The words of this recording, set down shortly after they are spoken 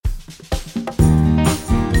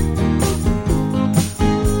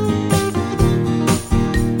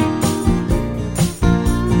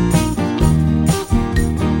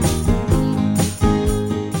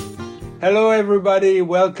everybody.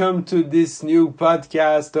 Welcome to this new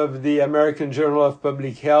podcast of the American Journal of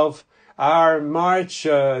Public Health. Our March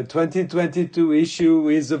 2022 issue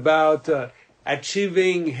is about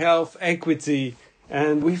achieving health equity.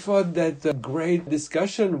 And we thought that a great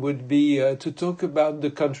discussion would be to talk about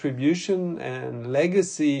the contribution and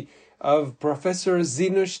legacy of Professor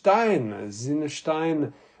Sina Stein. Sina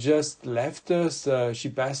Stein just left us. She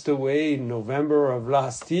passed away in November of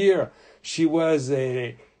last year. She was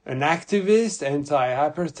an activist,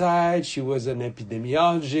 anti-apartheid. She was an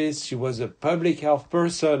epidemiologist. She was a public health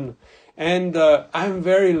person. And I'm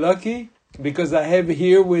very lucky because I have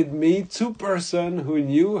here with me two persons who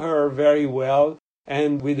knew her very well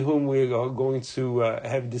and with whom we are going to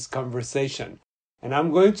have this conversation. And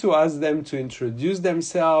I'm going to ask them to introduce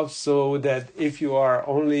themselves so that if you are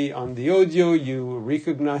only on the audio, you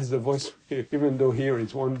recognize the voice, even though here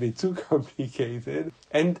it won't be too complicated.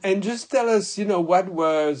 And just tell us, what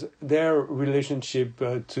was their relationship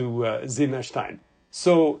to Sina Stein.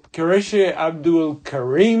 So, Qureshi Abdul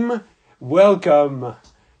Karim, welcome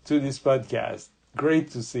to this podcast.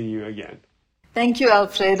 Great to see you again. Thank you,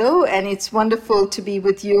 Alfredo, and it's wonderful to be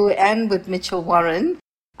with you and with Mitchell Warren.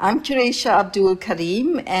 I'm Qureshi Abdul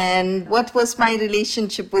Karim, and what was my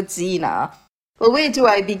relationship with Sina? Well, where do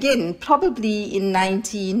I begin? Probably in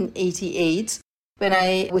 1988, when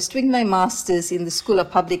I was doing my master's in the School of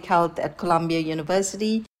Public Health at Columbia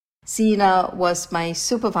University. Sina was my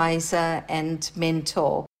supervisor and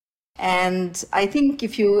mentor. And I think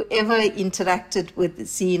if you ever interacted with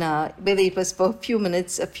Sina, whether it was for a few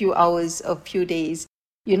minutes, a few hours, a few days,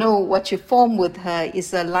 what you form with her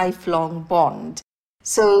is a lifelong bond.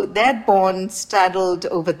 So that bond straddled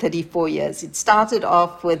over 34 years. It started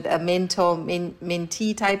off with a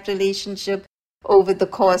mentor-mentee type relationship. Over the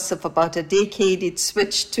course of about a decade, it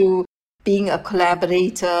switched to being a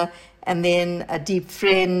collaborator and then a deep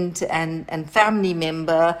friend and family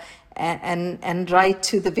member. And right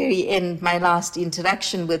to the very end, my last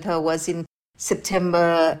interaction with her was in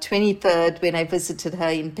September 23rd when I visited her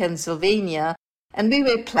in Pennsylvania. And we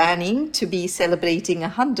were planning to be celebrating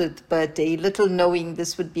 100th birthday, little knowing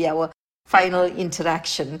this would be our final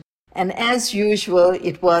interaction. And as usual,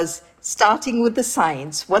 it was starting with the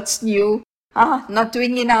science. What's new? Not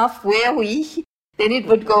doing enough. Where are we? Then it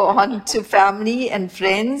would go on to family and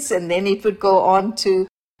friends, and then it would go on to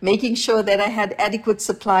making sure that I had adequate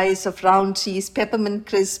supplies of Roundtree's peppermint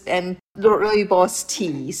crisp and rooibos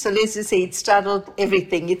tea. So let's just say it straddled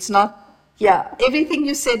everything. Everything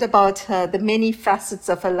you said about her, the many facets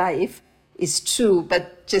of her life is true,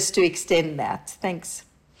 but just to extend that. Thanks.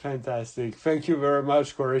 Fantastic. Thank you very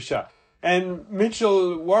much, Qureshi. And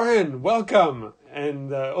Mitchell Warren, welcome.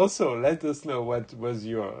 And also let us know what was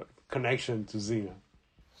your connection to Sina.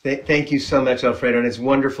 Thank you so much, Alfredo. And it's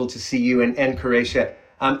wonderful to see you and Qureshi.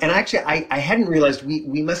 And actually, I hadn't realized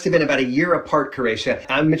we must have been about a year apart, Qureshi.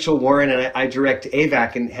 I'm Mitchell Warren, and I direct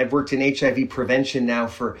AVAC and have worked in HIV prevention now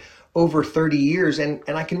for over 30 years, and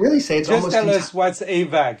I can really say it's almost... Just tell us what's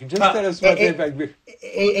AVAC. AVAC.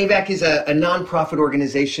 AVAC is a nonprofit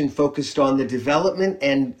organization focused on the development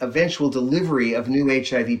and eventual delivery of new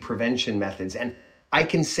HIV prevention methods. And I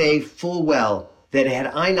can say full well that had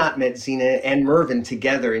I not met Sina and Mervyn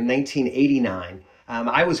together in 1989,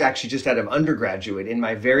 I was actually just out of undergraduate in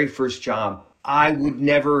my very first job. I would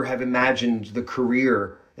never have imagined the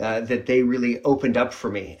career that they really opened up for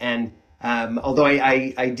me. And although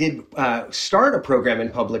I did start a program in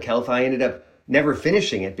public health, I ended up never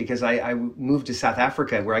finishing it because I moved to South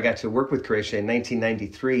Africa where I got to work with Qureshi in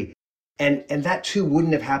 1993. And that too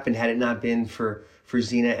wouldn't have happened had it not been for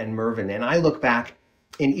Sina and Mervyn. And I look back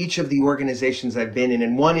in each of the organizations I've been in,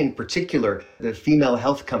 and one in particular, the Female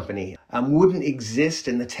Health Company, wouldn't exist,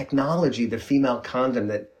 and the technology, the female condom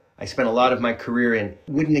that I spent a lot of my career in,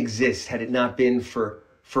 wouldn't exist had it not been for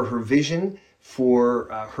her vision, for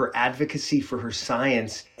her advocacy, for her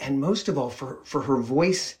science, and most of all, for her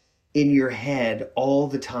voice in your head all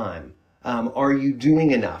the time. Are you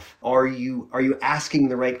doing enough? Are you asking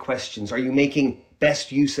the right questions? Are you making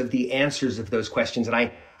best use of the answers of those questions? And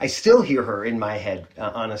I still hear her in my head,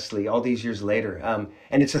 honestly, all these years later.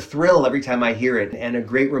 And it's a thrill every time I hear it, and a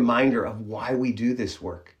great reminder of why we do this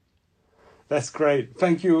work. That's great.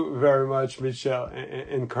 Thank you very much, Michelle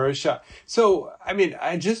and Qureshi. So,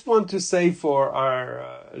 I just want to say for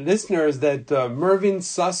our listeners that Mervyn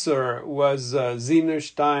Susser was Sina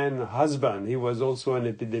Stein's husband. He was also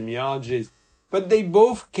an epidemiologist. But they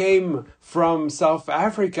both came from South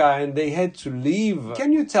Africa and they had to leave.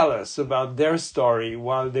 Can you tell us about their story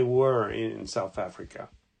while they were in South Africa?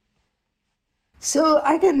 So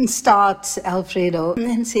I can start, Alfredo,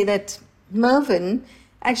 and say that Mervyn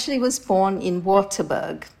actually was born in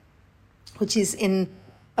Waterberg, which is in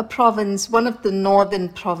a province, one of the northern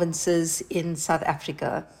provinces in South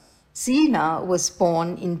Africa. Zina was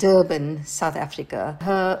born in Durban, South Africa.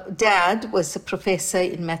 Her dad was a professor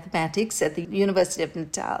in mathematics at the University of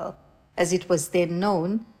Natal, as it was then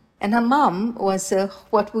known, and her mum was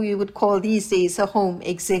what we would call these days a home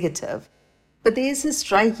executive. But there's a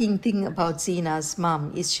striking thing about Zina's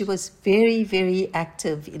mum, is she was very, very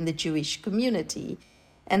active in the Jewish community.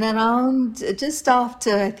 And around, just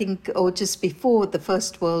after, I think, or just before the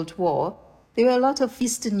First World War, there were a lot of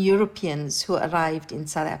Eastern Europeans who arrived in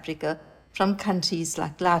South Africa from countries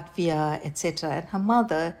like Latvia, etc. And her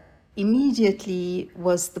mother immediately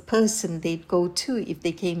was the person they'd go to if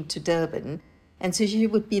they came to Durban. And so she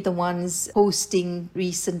would be the ones hosting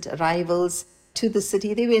recent arrivals to the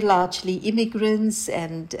city. They were largely immigrants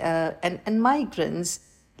and migrants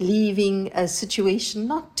leaving a situation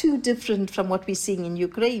not too different from what we're seeing in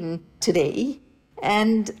Ukraine today.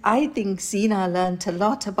 And I think Zina learned a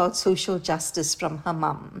lot about social justice from her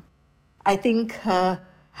mum. I think her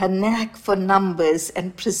knack for numbers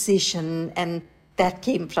and precision, and that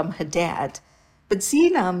came from her dad. But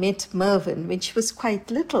Zina met Mervyn when she was quite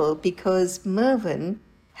little, because Mervyn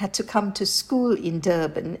had to come to school in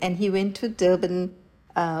Durban, and he went to Durban,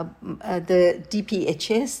 the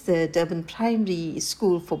DPHS, the Durban Primary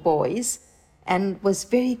School for Boys, and was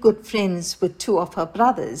very good friends with two of her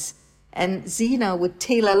brothers. And Zina would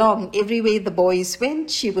tail along everywhere the boys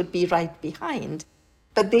went, she would be right behind.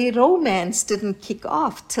 But their romance didn't kick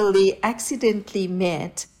off till they accidentally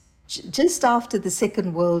met just after the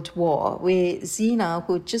Second World War, where Zina,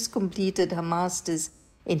 who had just completed her master's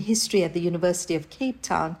in history at the University of Cape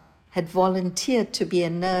Town, had volunteered to be a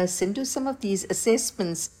nurse and do some of these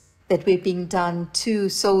assessments that were being done to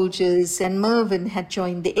soldiers, and Mervyn had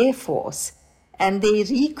joined the Air Force. And they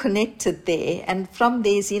reconnected there, and from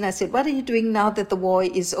there Zina said, "What are you doing now that the war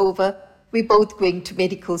is over?" "We're both going to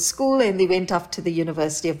medical school," and they went off to the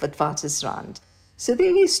University of Witwatersrand. So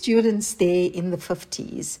they were students there in the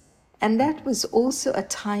 50s. And that was also a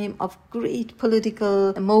time of great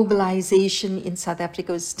political mobilization in South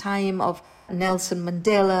Africa. It was a time of Nelson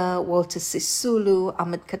Mandela, Walter Sisulu,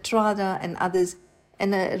 Ahmed Kathrada, and others,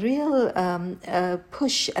 and a real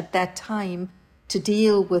push at that time to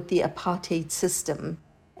deal with the apartheid system.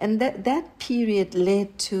 And that period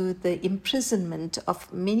led to the imprisonment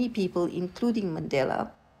of many people, including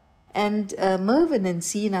Mandela. And Mervyn and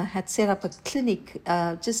Zina had set up a clinic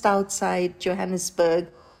just outside Johannesburg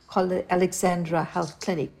called the Alexandra Health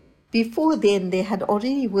Clinic. Before then, they had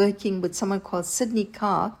already working with someone called Sidney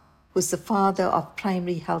Carr, who's the father of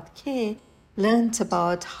primary health care, learned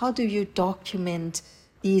about how do you document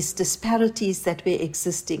these disparities that were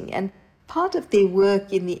existing. And part of their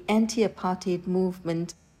work in the anti-apartheid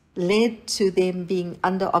movement led to them being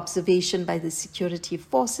under observation by the security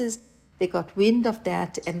forces. They got wind of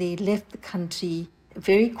that and they left the country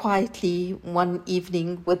very quietly one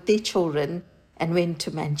evening with their children and went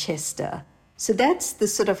to Manchester. So that's the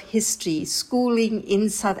sort of history. Schooling in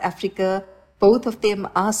South Africa, both of them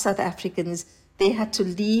are South Africans. They had to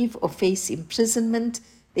leave or face imprisonment.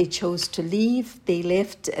 They chose to leave. They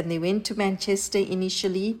left and they went to Manchester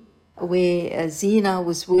initially, where Zina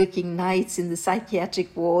was working nights in the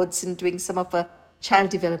psychiatric wards and doing some of her child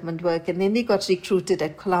development work. And then they got recruited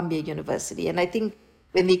at Columbia University. And I think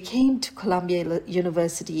when they came to Columbia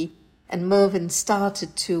University, and Mervyn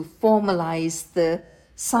started to formalize the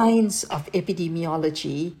science of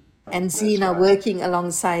epidemiology, and Zina working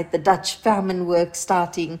alongside the Dutch famine work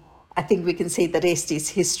starting, I think we can say the rest is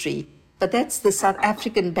history. But that's the South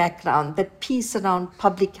African background, that piece around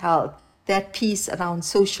public health, that piece around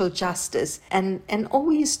social justice, and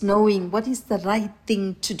always knowing what is the right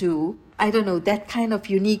thing to do. I don't know, that kind of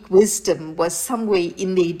unique wisdom was somewhere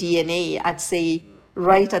in their DNA, I'd say,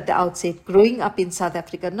 right at the outset, growing up in South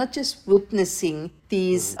Africa, not just witnessing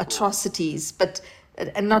these atrocities, but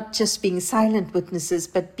and not just being silent witnesses,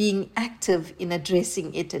 but being active in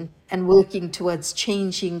addressing it and working towards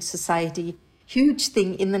changing society. Huge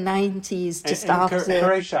thing in the 90s, just after...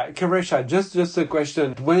 Karesha, just a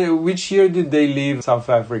question. Which year did they leave South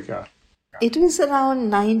Africa? It was around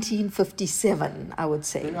 1957, I would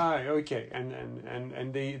say. Ah, okay.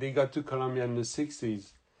 And they got to Columbia in the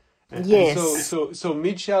 60s. Yes. And so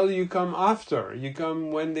Mitchell, you come after. You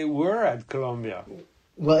come when they were at Columbia.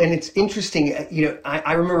 Well, and it's interesting,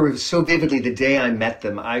 I remember so vividly the day I met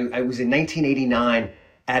them. I was in 1989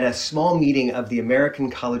 at a small meeting of the American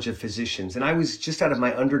College of Physicians. And I was just out of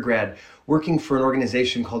my undergrad working for an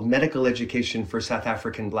organization called Medical Education for South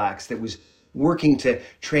African Blacks that was working to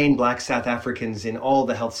train Black South Africans in all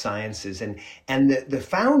the health sciences. And the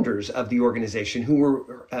founders of the organization, who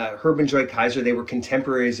were Herb and Joy Kaiser, they were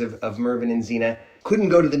contemporaries of Mervyn and Zena, couldn't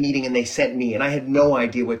go to the meeting, and they sent me, and I had no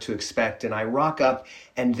idea what to expect. And I rock up,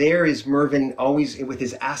 and there is Mervyn, always with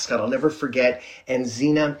his ascot, I'll never forget, and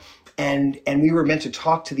Zena. And we were meant to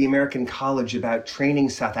talk to the American College about training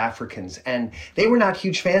South Africans. And they were not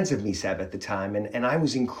huge fans of me, Seb, at the time. And I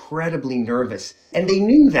was incredibly nervous. And they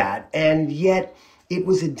knew that. And yet it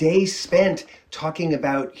was a day spent talking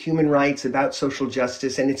about human rights, about social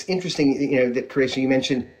justice. And it's interesting, that Qureisha, you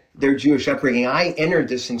mentioned their Jewish upbringing. I entered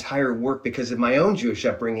this entire work because of my own Jewish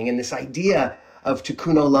upbringing and this idea of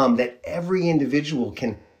tikkun olam, that every individual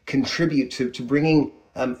can contribute to bringing,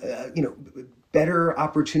 better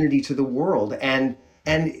opportunity to the world. And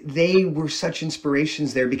they were such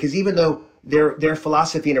inspirations there, because even though their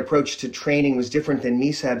philosophy and approach to training was different than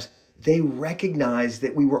MESAB's, they recognized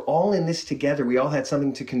that we were all in this together. We all had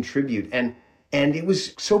something to contribute. And it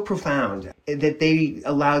was so profound that they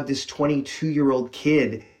allowed this 22-year-old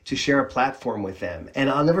kid to share a platform with them. And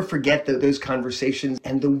I'll never forget those conversations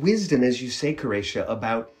and the wisdom, as you say, Qureisha,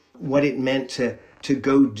 about what it meant to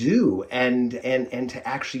go do and to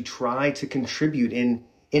actually try to contribute in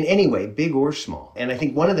any way, big or small. And I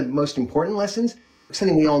think one of the most important lessons,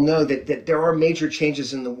 something we all know, that there are major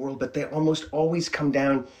changes in the world, but they almost always come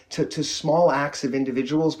down to small acts of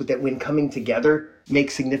individuals, but that when coming together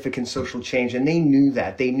make significant social change. And they knew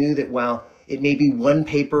that. They knew that while it may be one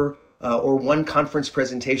paper or one conference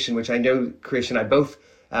presentation, which I know Qureisha and I both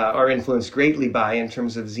are influenced greatly by in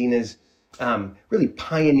terms of Zena's really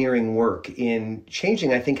pioneering work in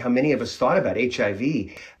changing, I think, how many of us thought about HIV,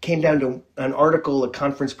 came down to an article, a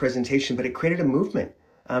conference presentation, but it created a movement.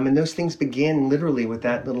 And those things begin literally with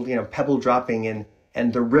that little, pebble dropping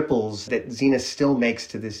and the ripples that Zena still makes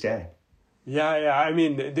to this day. Yeah. I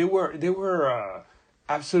mean, they were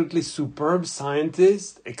absolutely superb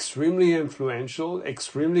scientists, extremely influential,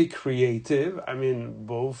 extremely creative. I mean,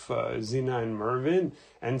 both Zena and Mervyn.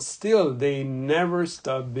 And still, they never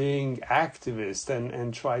stopped being activists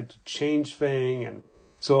and tried to change things. And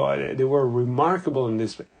so they were remarkable in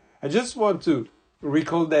this way. I just want to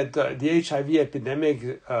recall that the HIV epidemic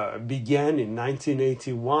began in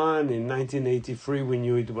 1981. In 1983, we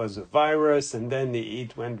knew it was a virus, and then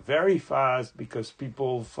it went very fast because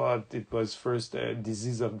people thought it was first a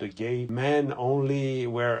disease of the gay men only,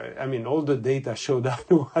 all the data showed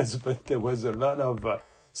otherwise, but there was a lot of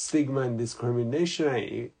stigma and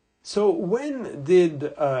discrimination. So when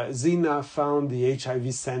did Zena found the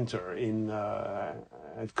HIV Center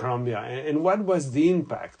at Columbia, and what was the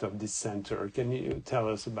impact of this center? Can you tell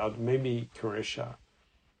us about, maybe Qureisha?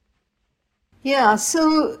 Yeah,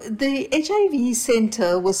 so the HIV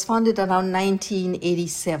Center was founded around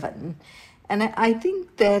 1987. And I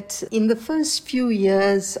think that in the first few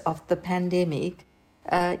years of the pandemic,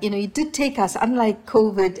 it did take us, unlike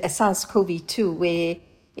SARS-CoV-2, where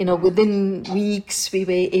within weeks, we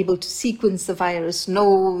were able to sequence the virus,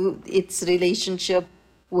 know its relationship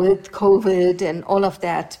with COVID and all of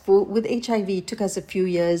that. With HIV, it took us a few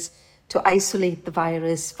years to isolate the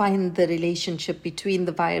virus, find the relationship between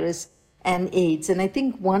the virus and AIDS. And I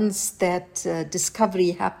think once that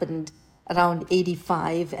discovery happened around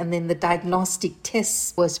 85, and then the diagnostic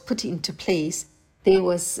tests was put into place, there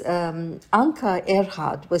was Anka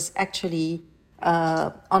Erhard was actually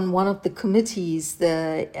on one of the committees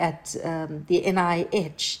at the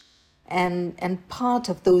NIH, and part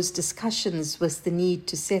of those discussions was the need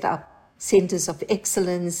to set up centers of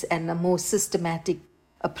excellence and a more systematic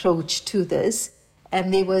approach to this.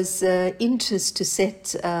 And there was interest to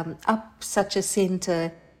set up such a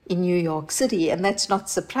center in New York City, and that's not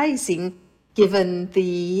surprising given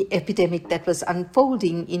the epidemic that was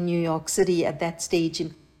unfolding in New York City at that stage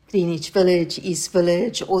in Greenwich Village, East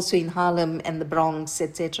Village, also in Harlem and the Bronx,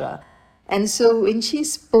 etc. And so when she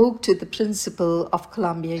spoke to the principal of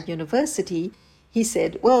Columbia University, he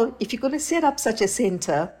said, well, if you're going to set up such a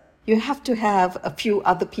center, you have to have a few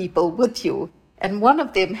other people with you. And one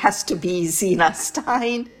of them has to be Zena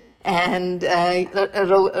Stein, and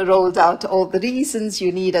rolled out all the reasons.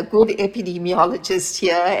 You need a good epidemiologist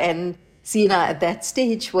here. And Zena at that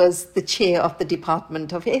stage was the chair of the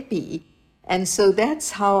Department of Epi. And so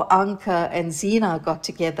that's how Anka and Zena got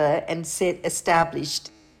together and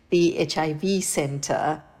established the HIV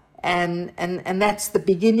Center. And that's the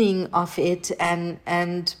beginning of it.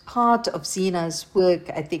 And part of Zena's work,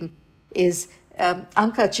 I think, is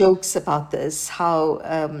Anka jokes about this, how,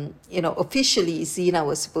 officially Zena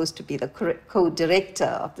was supposed to be the co-director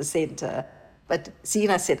of the center. But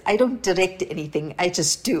Zena said, I don't direct anything, I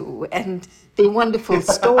just do. And the wonderful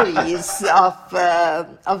stories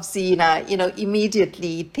of Zena,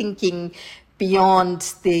 immediately thinking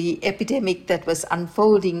beyond the epidemic that was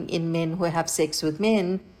unfolding in men who have sex with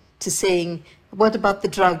men, to saying, what about the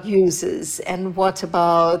drug users? And what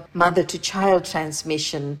about mother-to-child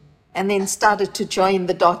transmission? And then started to join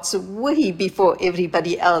the dots way before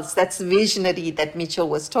everybody else. That's the visionary that Mitchell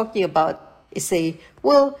was talking about, is say,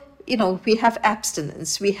 well, we have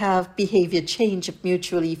abstinence, we have behavior change of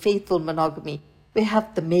mutually faithful monogamy, we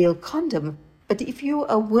have the male condom. But if you're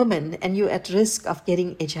a woman and you're at risk of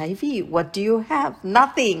getting HIV, what do you have?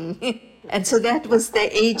 Nothing. And so that was the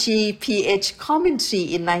AGPH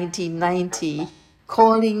commentary in 1990,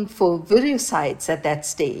 calling for virucides at that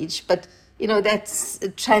stage. But, that's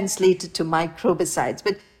translated to microbicides.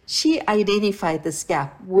 But she identified this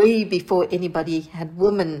gap way before anybody had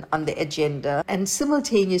women on the agenda. And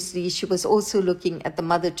simultaneously, she was also looking at the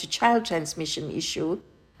mother-to-child transmission issue,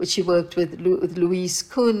 which she worked with Louise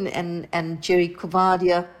Kuhn and Jerry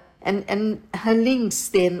Kuvadia, and her links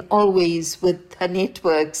then always with her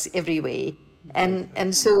networks everywhere.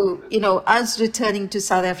 And so, us returning to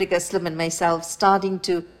South Africa, Slim and myself, starting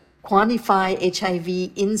to quantify HIV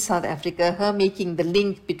in South Africa, her making the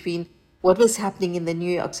link between what was happening in the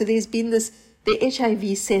New York. So there's been the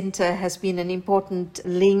HIV Center has been an important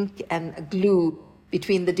link and a glue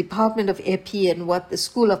between the Department of Epi and what the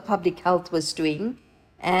School of Public Health was doing,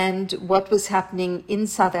 and what was happening in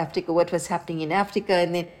South Africa, what was happening in Africa,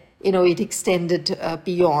 and then, it extended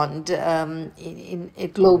beyond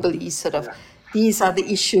globally, sort of. These are the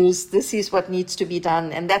issues, this is what needs to be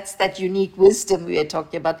done, and that's that unique wisdom we are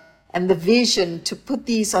talking about, and the vision to put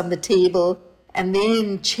these on the table and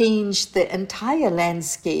then change the entire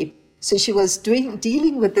landscape. So she was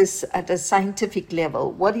dealing with this at a scientific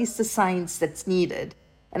level. What is the science that's needed?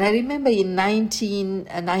 And I remember in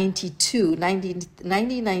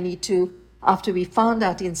 1992, after we found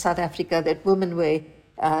out in South Africa that women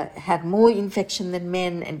had more infection than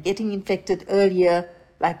men and getting infected earlier,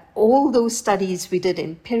 like all those studies we did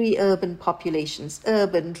in peri-urban populations,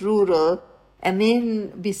 urban, rural, and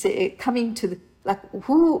then we say, coming to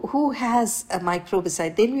who has a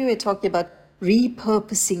microbicide? Then we were talking about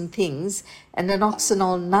repurposing things, and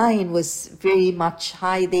Anoxanol 9 was very much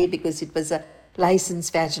high there because it was a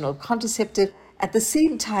licensed vaginal contraceptive. At the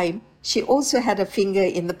same time, she also had a finger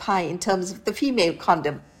in the pie in terms of the female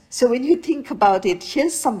condom. So when you think about it,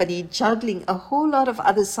 here's somebody juggling a whole lot of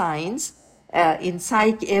other science in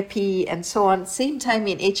psych, epi, and so on, same time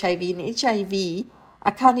in HIV. In HIV, I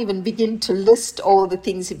can't even begin to list all the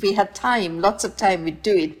things. If we had time, lots of time, we'd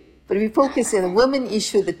do it. But we focus on the women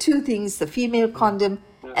issue, the two things, the female condom,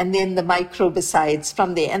 and then the microbicides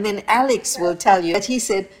from there. And then Alex will tell you that he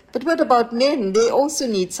said, but what about men? They also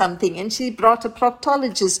need something. And she brought a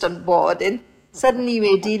proctologist on board. And suddenly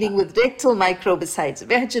we're dealing with rectal microbicides,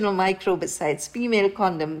 vaginal microbicides, female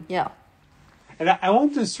condom. Yeah. And I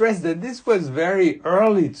want to stress that this was very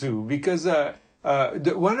early too, because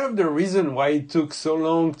one of the reasons why it took so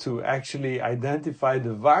long to actually identify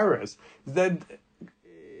the virus is that,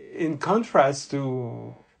 in contrast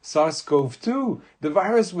to SARS-CoV-2, the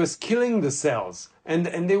virus was killing the cells.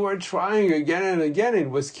 And they were trying again and again. It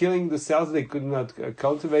was killing the cells. They could not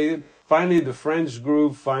cultivate it. Finally, the French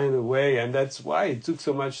group found a way, and that's why it took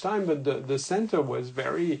so much time. But the center was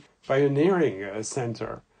very pioneering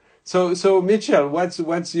center. So Mitchell,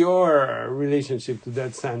 what's your relationship to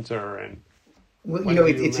that center? And well,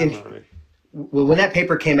 well, when that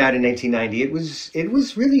paper came out in 1990, it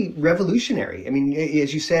was really revolutionary. I mean,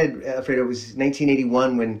 as you said, Alfredo, it was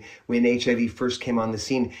 1981 when HIV first came on the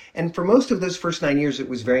scene. And for most of those first 9 years, it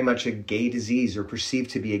was very much a gay disease, or perceived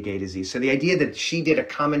to be a gay disease. So the idea that she did a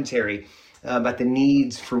commentary about the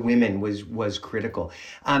needs for women was critical.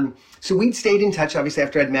 So we'd stayed in touch, obviously,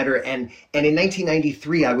 after I'd met her. And in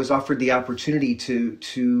 1993, I was offered the opportunity to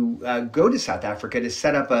go to South Africa to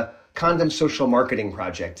set up a condom social marketing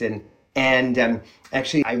project. And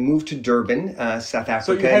actually, I moved to Durban, South Africa.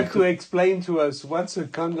 So you have to explain to us, what's a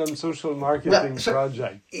condom social marketing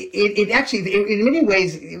project? It actually, in many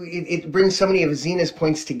ways, it brings so many of Zena's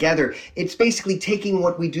points together. It's basically taking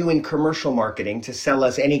what we do in commercial marketing to sell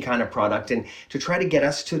us any kind of product and to try to get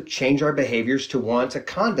us to change our behaviors to want a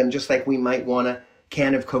condom, just like we might want a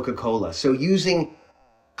can of Coca-Cola. So using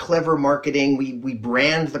clever marketing, we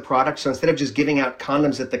brand the product. So instead of just giving out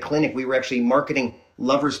condoms at the clinic, we were actually marketing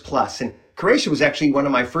Lovers Plus. And Qureisha was actually one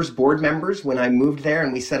of my first board members when I moved there,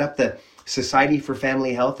 and we set up the Society for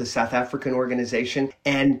Family Health, a South African organization.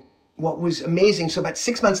 And what was amazing, so about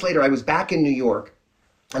 6 months later, I was back in New York,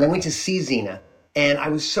 and I went to see Zena, and I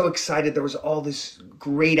was so excited. There was all this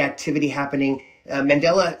great activity happening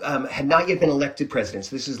Mandela had not yet been elected president.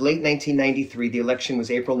 So this is late 1993. The election was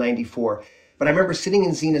April 94. But I remember sitting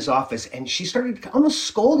in Zina's office and she started almost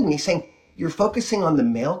scolding me saying, "You're focusing on the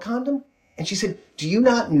male condom?" And she said, "Do you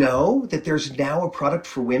not know that there's now a product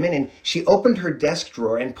for women?" And she opened her desk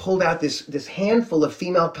drawer and pulled out this handful of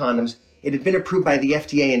female condoms. It had been approved by the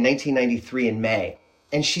FDA in 1993 in May.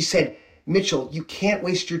 And she said, "Mitchell, you can't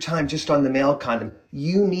waste your time just on the male condom.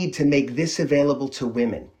 You need to make this available to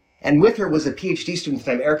women." And with her was a PhD student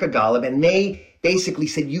named Erica Golub, and they basically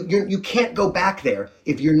said, you can't go back there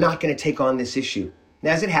if you're not going to take on this issue.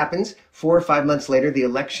 Now, as it happens, 4 or 5 months later, the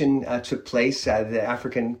election took place. The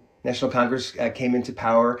African National Congress came into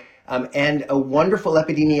power, and a wonderful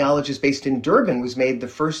epidemiologist based in Durban was made the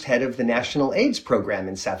first head of the National AIDS Program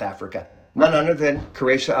in South Africa, none other than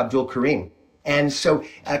Qureisha Abdul Karim. And so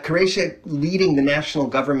Qureisha leading the national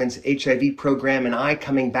government's HIV program, and I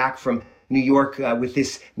coming back from New York with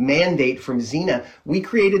this mandate from Zina, we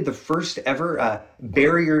created the first ever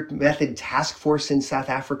barrier method task force in South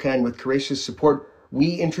Africa. And with Qureisha's support,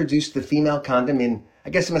 we introduced the female condom in,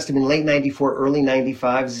 I guess it must have been late 94, early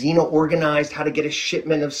 95. Zina organized how to get a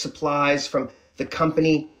shipment of supplies from the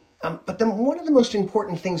company. But then one of the most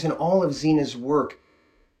important things in all of Zina's work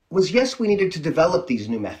was, yes, we needed to develop these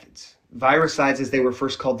new methods. Virucides, as they were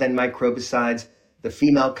first called, then microbicides, the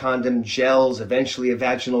female condom, gels, eventually a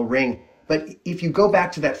vaginal ring. But if you go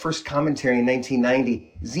back to that first commentary in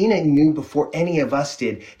 1990, Zina knew before any of us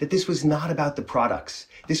did that this was not about the products.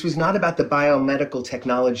 This was not about the biomedical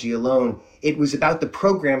technology alone. It was about the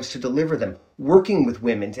programs to deliver them, working with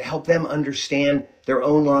women to help them understand their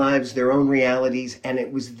own lives, their own realities. And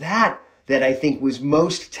it was that I think was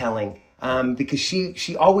most telling, because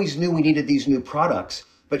she always knew we needed these new products,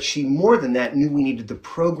 but she more than that knew we needed the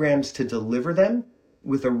programs to deliver them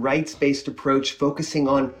with a rights-based approach, focusing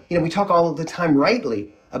on, we talk all the time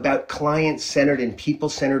rightly about client-centered and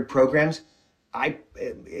people-centered programs.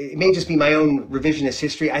 It may just be my own revisionist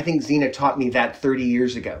history. I think Zina taught me that 30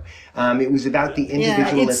 years ago. It was about the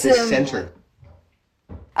individual at the center.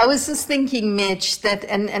 I was just thinking, Mitch, that,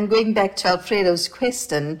 and going back to Alfredo's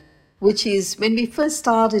question, which is when we first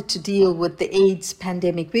started to deal with the AIDS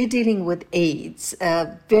pandemic, we're dealing with AIDS,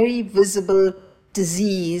 a very visible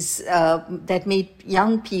disease that made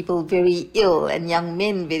young people very ill and young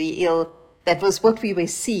men very ill. That was what we were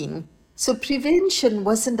seeing. So prevention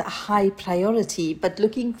wasn't a high priority, but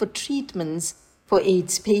looking for treatments for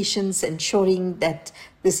AIDS patients, ensuring that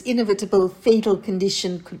this inevitable fatal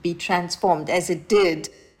condition could be transformed, as it did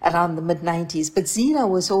around the mid-90s. But Zina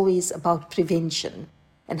was always about prevention.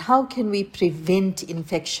 And how can we prevent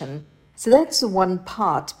infection? So that's the one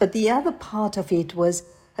part. But the other part of it was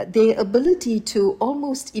their ability to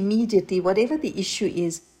almost immediately, whatever the issue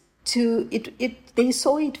is, they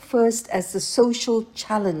saw it first as the social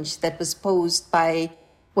challenge that was posed by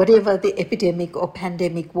whatever the epidemic or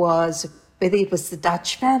pandemic was, whether it was the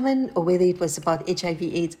Dutch famine or whether it was about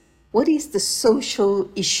HIV/AIDS. What is the social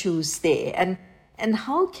issues there? And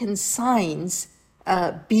how can science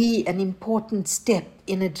be an important step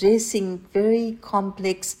in addressing very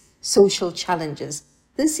complex social challenges?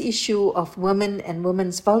 This issue of women and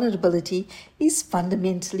women's vulnerability is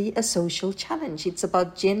fundamentally a social challenge. It's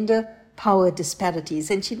about gender power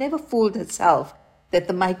disparities. And she never fooled herself that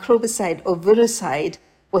the microbicide or virucide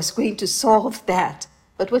was going to solve that.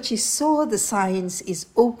 But what she saw, the science is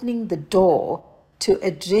opening the door to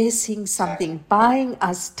addressing something, buying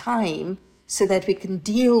us time so that we can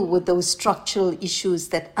deal with those structural issues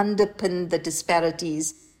that underpin the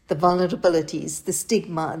disparities, the vulnerabilities, the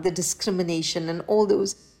stigma, the discrimination, and all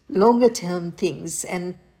those longer-term things.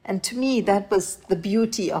 And to me, that was the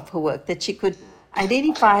beauty of her work, that she could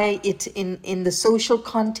identify it in the social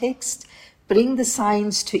context, bring the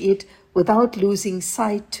science to it without losing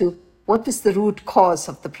sight to what was the root cause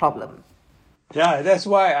of the problem. Yeah, that's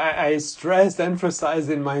why I emphasized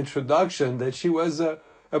in my introduction that she was a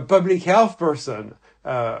public health person,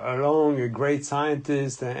 along a great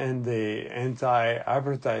scientist and the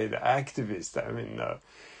anti-apartheid activist.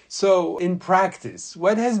 So in practice,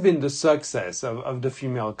 what has been the success of the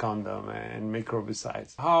female condom and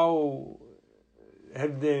microbicides? How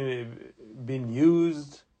have they been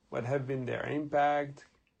used? What have been their impact?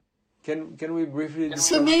 Can we briefly...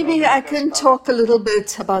 So maybe I can talk a little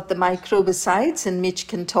bit about the microbicides and Mitch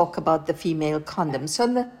can talk about the female condom. So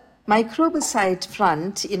on the microbicide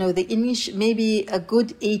front, maybe a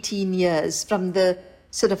good 18 years from the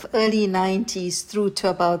sort of early 90s through to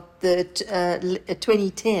about the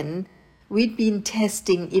 2010, we'd been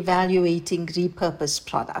evaluating repurposed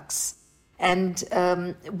products. And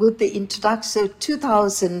with the introduction, so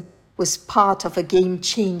 2000 was part of a game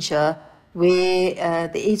changer where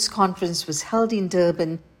the AIDS conference was held in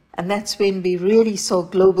Durban. And that's when we really saw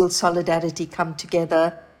global solidarity come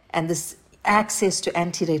together and this access to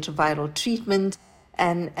antiretroviral treatment.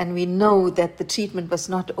 And we know that the treatment was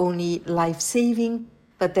not only life-saving,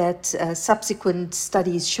 but that subsequent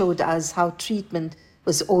studies showed us how treatment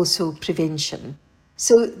was also prevention.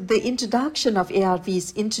 So the introduction of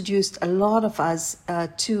ARVs introduced a lot of us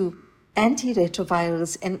to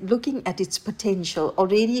antiretrovirals and looking at its potential.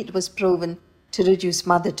 Already it was proven to reduce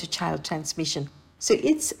mother-to-child transmission. So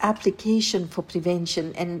its application for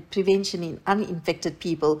prevention and prevention in uninfected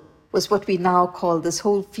people was what we now call this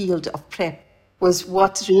whole field of PrEP, was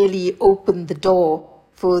what really opened the door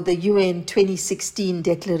for the UN 2016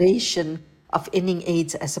 declaration of ending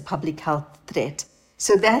AIDS as a public health threat.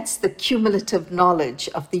 So that's the cumulative knowledge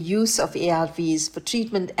of the use of ARVs for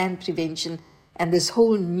treatment and prevention and this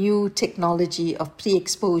whole new technology of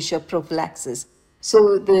pre-exposure prophylaxis.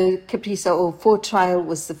 So the CAPRISA-04 trial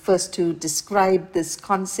was the first to describe this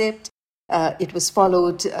concept. It was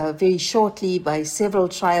followed very shortly by several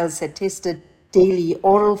trials that tested daily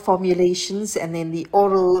oral formulations, and then the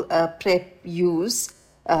oral PrEP use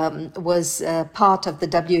was part of the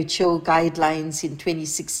WHO guidelines in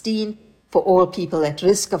 2016 for all people at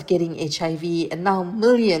risk of getting HIV, and now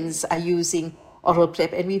millions are using oral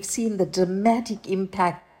PrEP, and we've seen the dramatic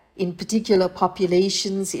impact in particular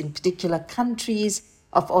populations, in particular countries,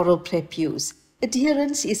 of oral PrEP use.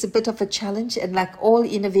 Adherence is a bit of a challenge, and like all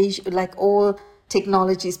innovation, like all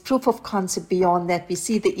technologies, proof of concept beyond that, we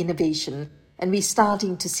see the innovation. And we're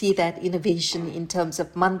starting to see that innovation in terms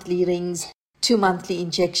of monthly rings, 2 monthly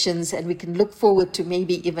injections, and we can look forward to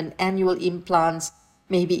maybe even annual implants,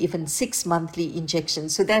 maybe even 6 monthly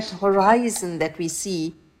injections. So that horizon that we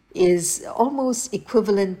see is almost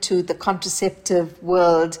equivalent to the contraceptive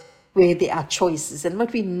world where there are choices. And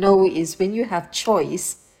what we know is when you have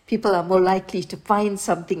choice, people are more likely to find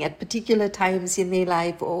something at particular times in their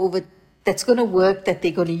life or over that's going to work, that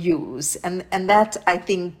they're going to use. And that, I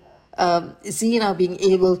think, Zena being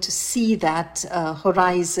able to see that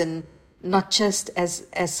horizon, not just as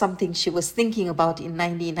something she was thinking about in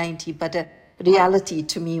 1990, but a reality,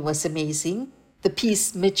 to me was amazing. The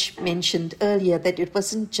piece Mitch mentioned earlier, that it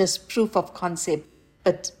wasn't just proof of concept,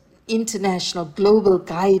 but international global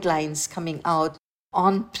guidelines coming out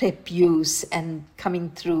on PrEP use and coming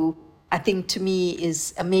through, I think to me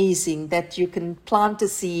is amazing, that you can plant a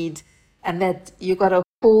seed and that you got a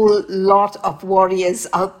whole lot of warriors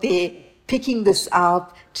out there picking this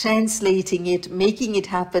up, translating it, making it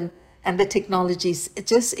happen, and the technology is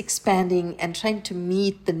just expanding and trying to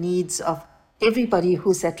meet the needs of everybody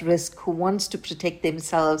who's at risk, who wants to protect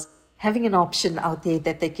themselves, having an option out there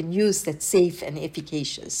that they can use that's safe and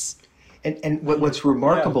efficacious. And what's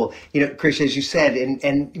remarkable, Krish, as you said,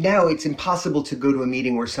 and now it's impossible to go to a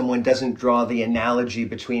meeting where someone doesn't draw the analogy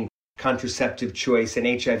between contraceptive choice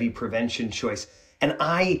and HIV prevention choice. And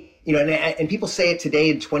and people say it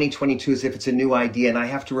today in 2022 as if it's a new idea, and I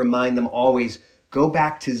have to remind them always, go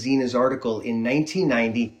back to Zena's article in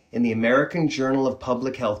 1990 in the American Journal of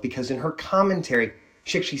Public Health, because in her commentary,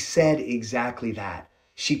 she actually said exactly that.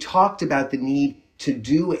 She talked about the need to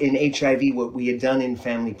do in HIV what we had done in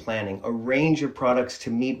family planning, a range of products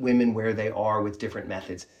to meet women where they are with different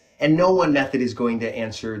methods. And no one method is going to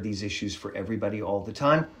answer these issues for everybody all the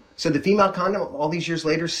time. So the female condom, all these years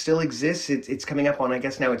later, still exists. It's coming up on, I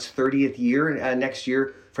guess now it's 30th year next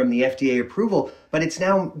year from the FDA approval, but it's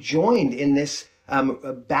now joined in this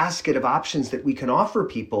basket of options that we can offer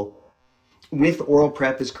people with oral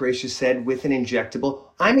PrEP, as Croatia said, with an injectable.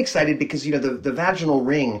 I'm excited because, the vaginal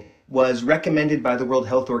ring was recommended by the World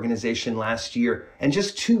Health Organization last year. And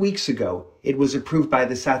just 2 weeks ago, it was approved by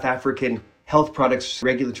the South African Health Products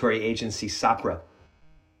Regulatory Agency, SAHPRA.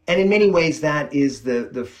 And in many ways, that is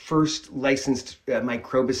the first licensed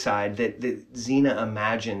microbicide that Zena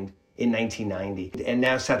imagined in 1990. And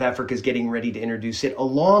now South Africa is getting ready to introduce it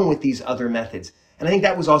along with these other methods. And I think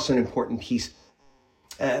that was also an important piece.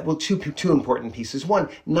 Two important pieces. One,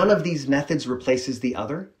 none of these methods replaces the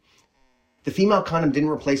other. The female condom didn't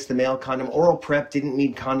replace the male condom. Oral PrEP didn't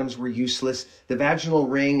mean condoms were useless. The vaginal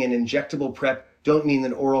ring and injectable PrEP don't mean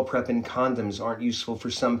that oral PrEP and condoms aren't useful for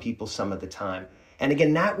some people some of the time. And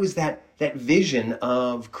again, that was that vision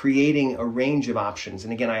of creating a range of options.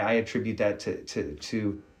 And again, I attribute that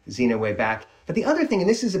to Zena way back. But the other thing, and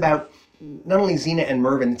this is about not only Zena and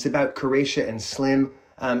Mervyn, it's about Croatia and Slim.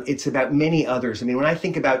 It's about many others. I mean, when I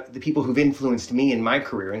think about the people who've influenced me in my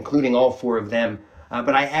career, including all four of them,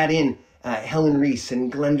 but I add in Helen Rees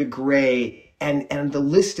and Glenda Gray and the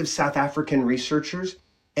list of South African researchers.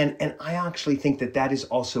 And I actually think that is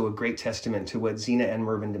also a great testament to what Zena and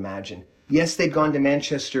Mervyn imagined. Yes, they'd gone to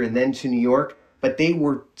Manchester and then to New York, but they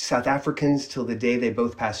were South Africans till the day they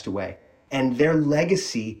both passed away. And their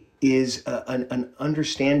legacy is an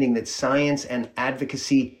understanding that science and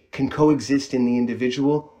advocacy can coexist in the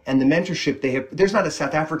individual. And the mentorship they have, there's not a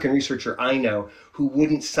South African researcher I know who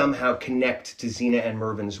wouldn't somehow connect to Zena and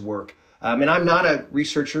Mervyn's work. And I'm not a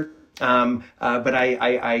researcher, but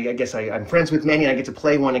I guess I'm friends with many, and I get to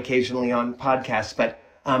play one occasionally on podcasts. But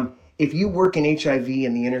if you work in HIV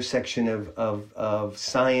and the intersection of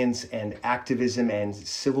science and activism and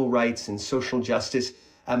civil rights and social justice,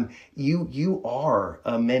 you are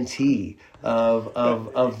a mentee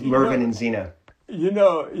of Mervyn and Zena.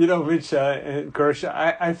 Which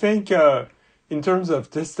Koresha, I think in terms of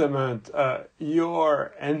testament,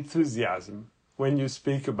 your enthusiasm when you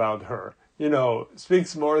speak about her,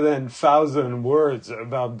 speaks more than 1,000 words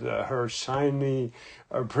about her shiny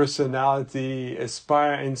personality,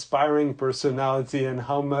 inspiring personality, and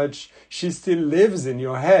how much she still lives in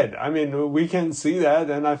your head. I mean, we can see that,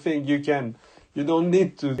 and I think you don't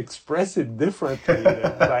need to express it differently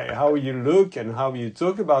by how you look and how you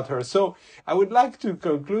talk about her. So I would like to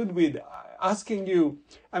conclude with asking you,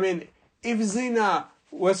 I mean, if Zena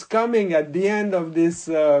was coming at the end of this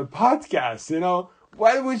podcast,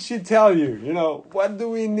 what would she tell you? What do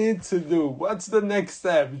we need to do? What's the next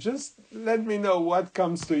step? Just let me know what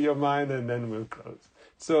comes to your mind, and then we'll close.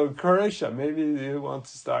 So, Koresha, maybe you want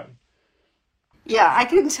to start. Yeah, I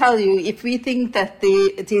can tell you, if we think that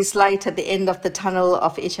there's light at the end of the tunnel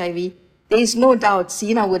of HIV, there is no doubt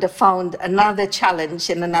Zena would have found another challenge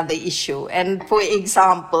and another issue. And for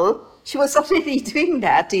example, she was already doing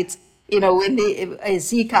that. It's, when the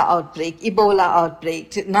Zika outbreak, Ebola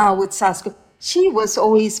outbreak, now with SARS-CoV, she was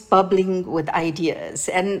always bubbling with ideas.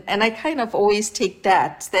 And I kind of always take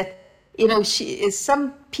that,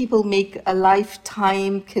 some people make a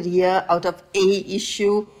lifetime career out of a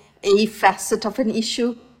issue, a facet of an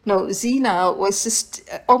issue. No, Zena was just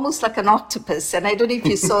almost like an octopus. And I don't know if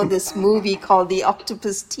you saw this movie called The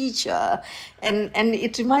Octopus Teacher. And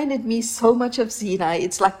it reminded me so much of Zena.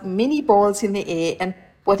 It's like many balls in the air. And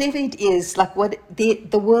whatever it is, like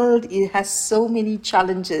the world, it has so many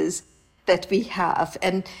challenges that we have.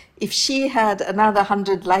 And if she had another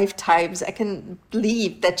 100 lifetimes, I can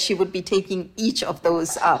believe that she would be taking each of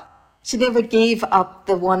those up. She never gave up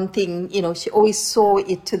the one thing, she always saw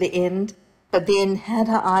it to the end, but then had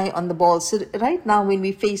her eye on the ball. So right now, when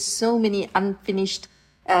we face so many unfinished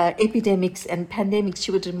epidemics and pandemics,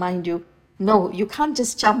 she would remind you, no, you can't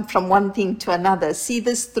just jump from one thing to another. See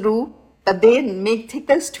this through, but then take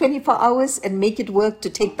those 24 hours and make it work to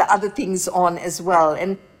take the other things on as well.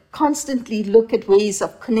 And constantly look at ways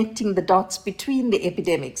of connecting the dots between the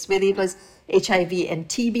epidemics, whether it was HIV and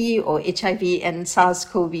TB or HIV and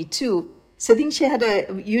SARS-CoV-2. So I think she had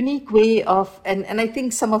a unique way of, and I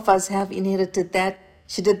think some of us have inherited that.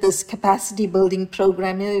 She did this capacity building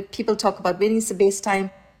program. People talk about when is the best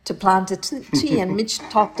time to plant a tree, and Mitch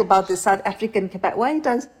talked about the South African capacity. Why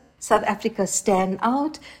does South Africa stand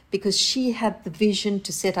out? Because she had the vision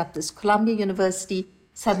to set up this Columbia University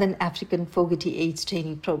Southern African Fogarty AIDS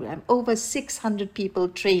training program. Over 600 people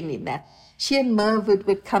trained in that. She and Mervyn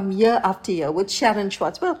would come year after year with Sharon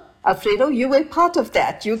Schwartz. Well, Alfredo, you were part of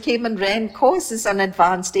that. You came and ran courses on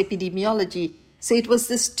advanced epidemiology. So it was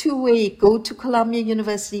this two-way, go to Columbia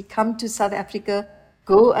University, come to South Africa,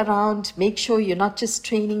 go around, make sure you're not just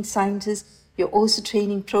training scientists, you're also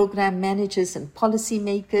training program managers and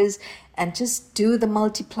policymakers, and just do the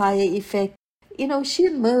multiplier effect. She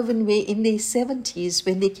and Mervyn were in their 70s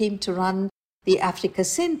when they came to run the Africa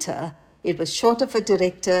Center. It was short of a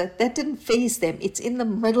director. That didn't faze them. It's in the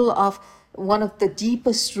middle of one of the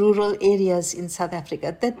deepest rural areas in South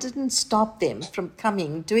Africa. That didn't stop them from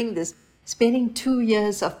coming, doing this, spending 2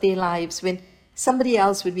 years of their lives when somebody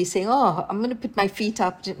else would be saying, oh, I'm going to put my feet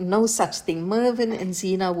up. No such thing. Mervyn and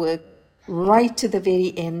Zena worked right to the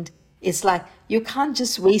very end. It's like, you can't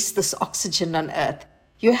just waste this oxygen on Earth.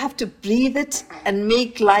 You have to breathe it and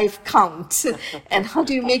make life count. And how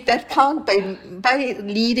do you make that count? By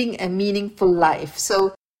leading a meaningful life.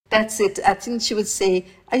 So that's it. I think she would say,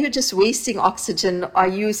 are you just wasting oxygen or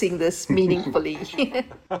using this meaningfully?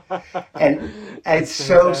 And it's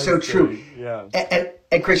so true. Yeah.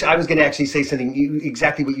 And Chris, I was going to actually say something,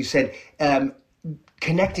 exactly what you said.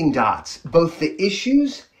 Connecting dots, both the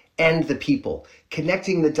issues and the people,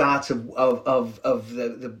 connecting the dots of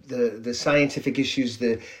the scientific issues,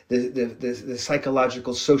 the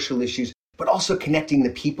psychological, social issues, but also connecting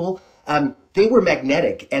the people. They were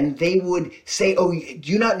magnetic, and they would say, oh,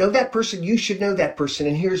 do you not know that person? You should know that person,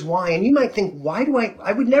 and here's why. And you might think, why do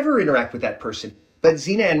I would never interact with that person. But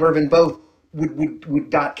Zena and Mervyn both would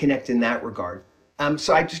dot connect in that regard.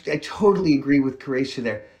 So I totally agree with Kureisha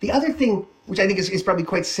there. The other thing, which I think is probably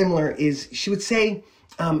quite similar, is she would say,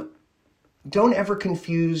 don't ever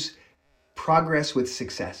confuse progress with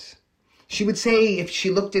success. She would say, if she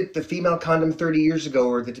looked at the female condom 30 years ago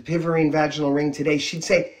or the dapivirine vaginal ring today, she'd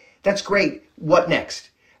say, that's great. What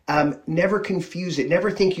next? Never confuse it. Never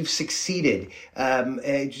think you've succeeded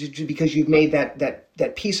just because you've made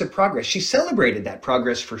that piece of progress. She celebrated that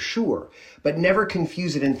progress for sure, but never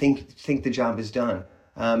confuse it and think the job is done.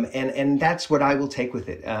 And that's what I will take with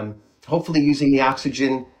it. Hopefully using the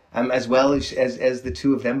oxygen as well as the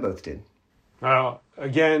two of them both did. Well,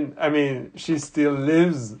 again, I mean, she still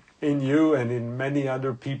lives in you and in many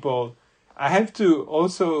other people. I have to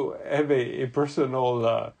also have a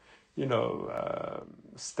personal,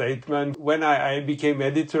 statement. When I became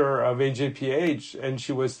editor of AJPH and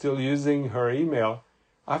she was still using her email,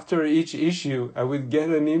 after each issue, I would get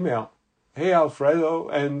an email. Hey, Alfredo,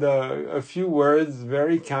 and a few words,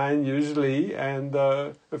 very kind usually, and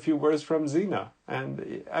a few words from Zena.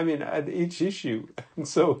 And I mean, at each issue. And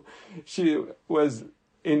so she was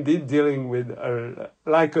indeed dealing with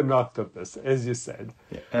like an octopus, as you said.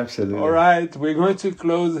 Yeah, absolutely. All right, we're going to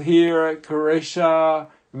close here. Kureisha,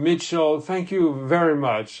 Mitchell, thank you very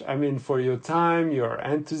much. I mean, for your time, your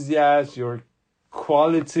enthusiasm, your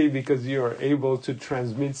quality, because you're able to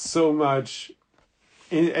transmit so much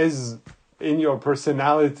in your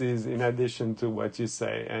personalities in addition to what you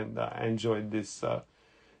say. And I enjoyed this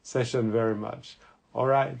session very much. All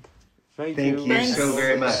right. Thank you. Thank you so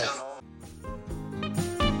very much.